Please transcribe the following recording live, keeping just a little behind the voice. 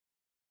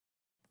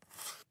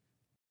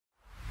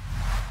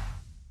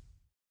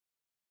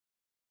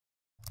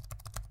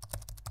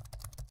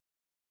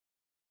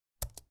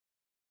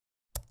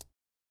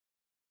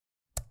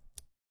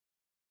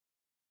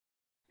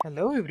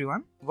Hello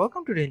everyone,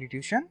 welcome to Daily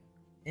Tuition.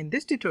 In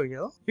this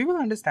tutorial, we will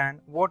understand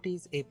what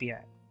is API.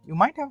 You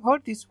might have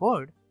heard this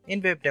word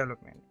in web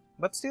development,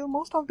 but still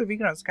most of the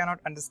beginners cannot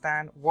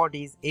understand what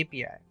is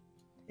API.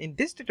 In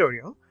this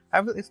tutorial, I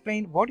will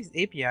explain what is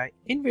API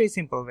in very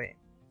simple way.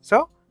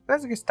 So,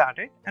 let's get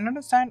started and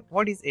understand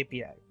what is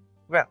API.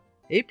 Well,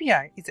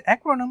 API is an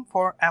acronym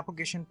for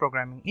Application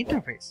Programming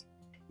Interface.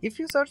 If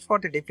you search for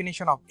the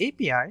definition of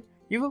API,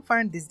 you will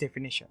find this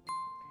definition.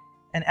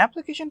 An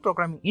application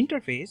programming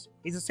interface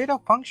is a set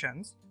of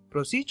functions,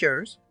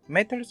 procedures,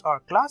 methods or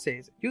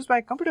classes used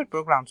by computer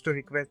programs to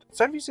request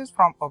services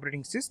from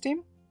operating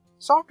system,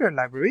 software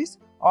libraries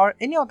or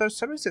any other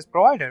services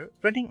provider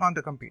running on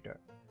the computer.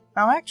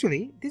 Now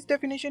actually, this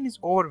definition is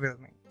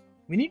overwhelming.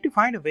 We need to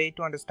find a way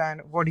to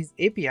understand what is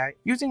API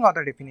using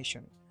other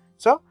definition.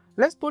 So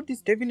let's put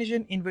this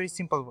definition in very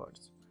simple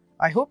words.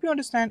 I hope you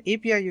understand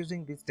API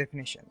using this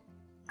definition.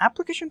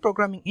 Application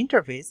programming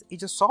interface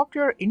is a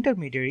software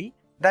intermediary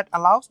that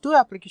allows two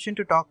applications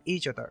to talk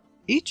each other.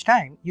 Each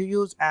time you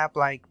use app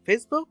like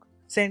Facebook,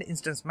 send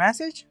instant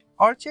message,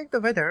 or check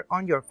the weather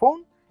on your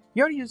phone,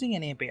 you're using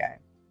an API.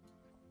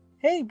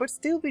 Hey, but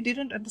still we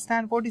didn't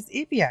understand what is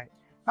API.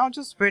 Now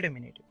just wait a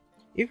minute.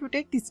 If you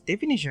take this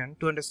definition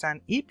to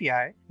understand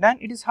API, then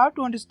it is hard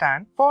to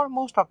understand for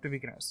most of the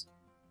beginners.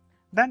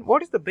 Then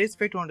what is the best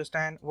way to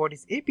understand what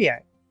is API?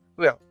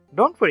 Well,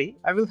 don't worry,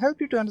 I will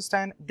help you to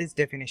understand this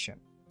definition.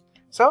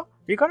 So,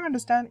 we're going to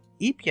understand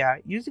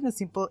API using a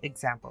simple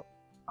example.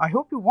 I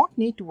hope you won't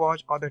need to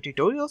watch other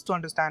tutorials to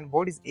understand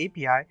what is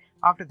API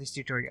after this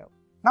tutorial.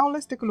 Now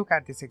let's take a look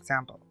at this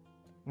example.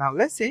 Now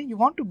let's say you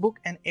want to book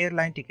an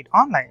airline ticket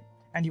online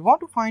and you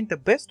want to find the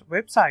best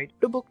website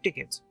to book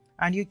tickets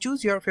and you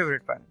choose your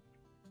favorite one.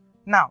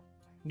 Now,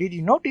 did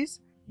you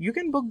notice you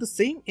can book the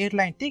same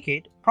airline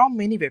ticket from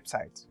many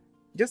websites,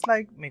 just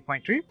like Make My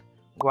Trip,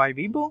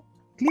 Goibibo,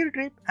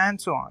 Cleartrip and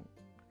so on.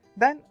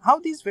 Then how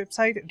these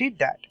websites did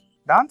that?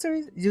 The answer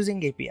is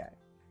using API.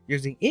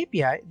 Using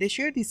API, they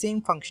share the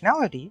same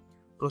functionality,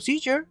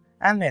 procedure,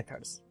 and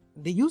methods.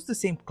 They use the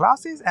same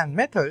classes and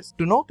methods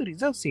to know the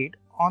reserve seat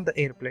on the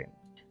airplane.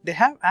 They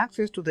have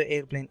access to the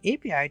airplane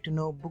API to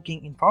know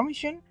booking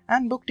information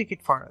and book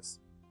ticket for us.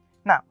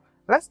 Now,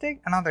 let's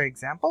take another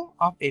example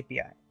of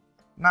API.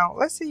 Now,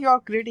 let's say you are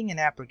creating an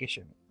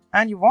application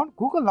and you want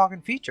Google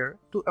login feature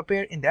to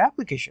appear in the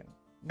application.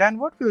 Then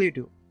what will you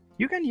do?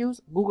 You can use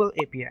Google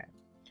API.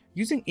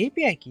 Using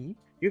API key,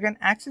 you can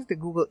access the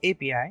Google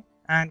API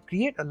and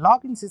create a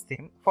login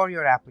system for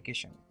your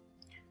application.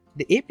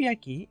 The API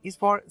key is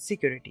for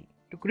security.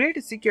 To create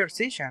a secure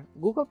session,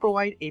 Google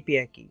provides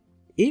API key.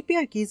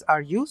 API keys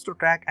are used to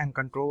track and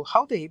control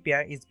how the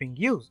API is being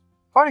used.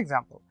 For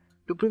example,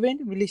 to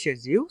prevent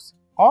malicious use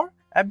or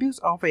abuse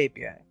of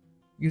API.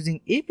 Using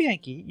API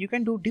key, you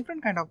can do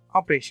different kind of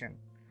operation,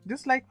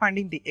 just like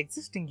finding the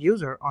existing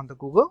user on the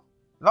Google,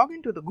 log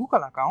into the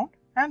Google account,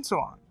 and so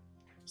on.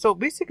 So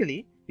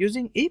basically,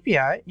 using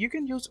API, you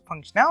can use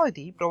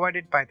functionality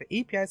provided by the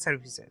API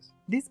services.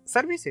 These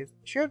services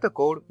share the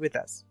code with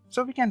us,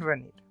 so we can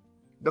run it.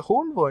 The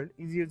whole world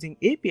is using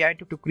API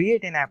to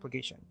create an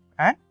application.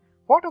 And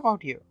what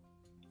about you?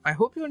 I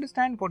hope you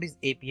understand what is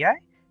API.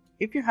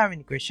 If you have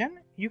any question,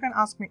 you can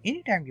ask me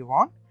anytime you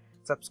want.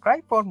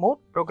 Subscribe for more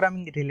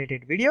programming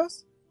related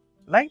videos.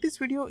 Like this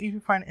video if you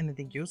find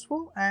anything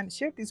useful and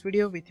share this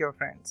video with your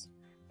friends.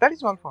 That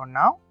is all for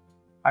now.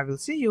 I will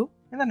see you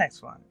in the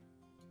next one.